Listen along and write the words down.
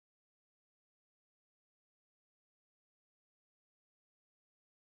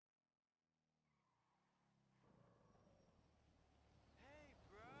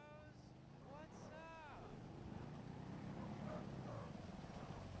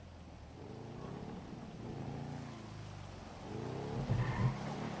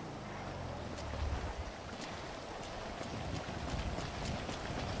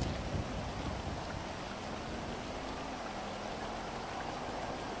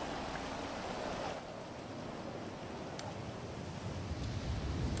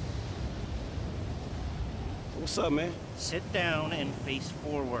What's up, man? Sit down and face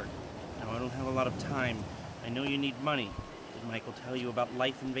forward. Now, I don't have a lot of time. I know you need money. Did Michael tell you about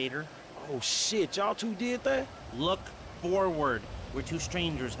Life Invader? Oh, shit, y'all two did that? Look forward. We're two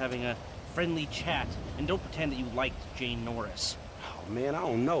strangers having a friendly chat. And don't pretend that you liked Jane Norris. Oh, man, I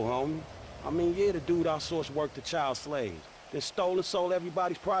don't know, homie. I mean, yeah, the dude outsourced work to child slaves. Then stole and sold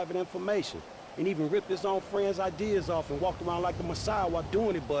everybody's private information. And even ripped his own friends' ideas off and walked around like the Messiah while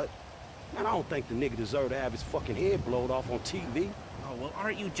doing it, but... Man, I don't think the nigga deserved to have his fucking head blowed off on TV. Oh, well,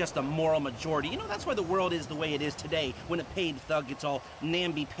 aren't you just a moral majority? You know, that's why the world is the way it is today, when a paid thug gets all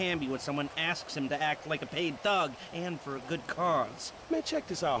namby-pamby when someone asks him to act like a paid thug, and for a good cause. Man, check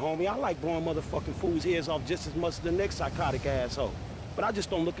this out, homie. I like blowing motherfucking fools' heads off just as much as the next psychotic asshole. But I just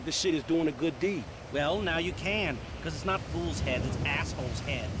don't look at the shit as doing a good deed. Well, now you can, because it's not fools' heads, it's assholes'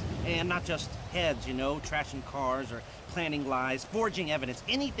 heads. And not just heads, you know, trashing cars or planning lies, forging evidence,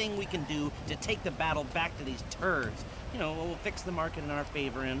 anything we can do to take the battle back to these turds. You know, we'll fix the market in our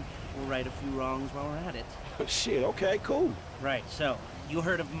favor and we'll right a few wrongs while we're at it. Shit, okay, cool. Right, so, you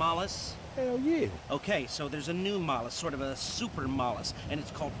heard of Mollis? Hell yeah. Okay, so there's a new Mollis, sort of a super Mollis, and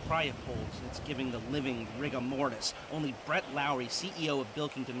it's called Priapols, and it's giving the living rigor mortis. Only Brett Lowry, CEO of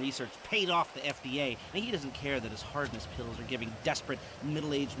Bilkington Research, paid off the FDA, and he doesn't care that his hardness pills are giving desperate,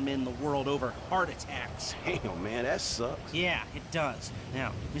 middle-aged men the world over heart attacks. Damn, man, that sucks. Yeah, it does.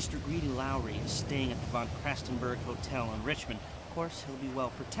 Now, Mr. Greedy Lowry is staying at the Von Krastenberg Hotel in Richmond. Of course, he'll be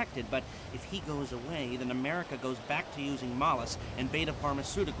well protected, but if he goes away, then America goes back to using Mollis, and Beta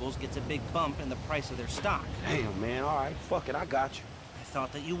Pharmaceuticals gets a big bump in the price of their stock. Damn, man, all right, fuck it, I got you. I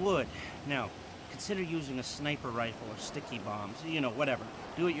thought that you would. Now, consider using a sniper rifle or sticky bombs, you know, whatever.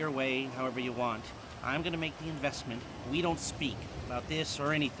 Do it your way, however you want. I'm gonna make the investment. We don't speak about this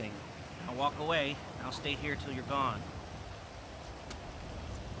or anything. I'll walk away. I'll stay here till you're gone.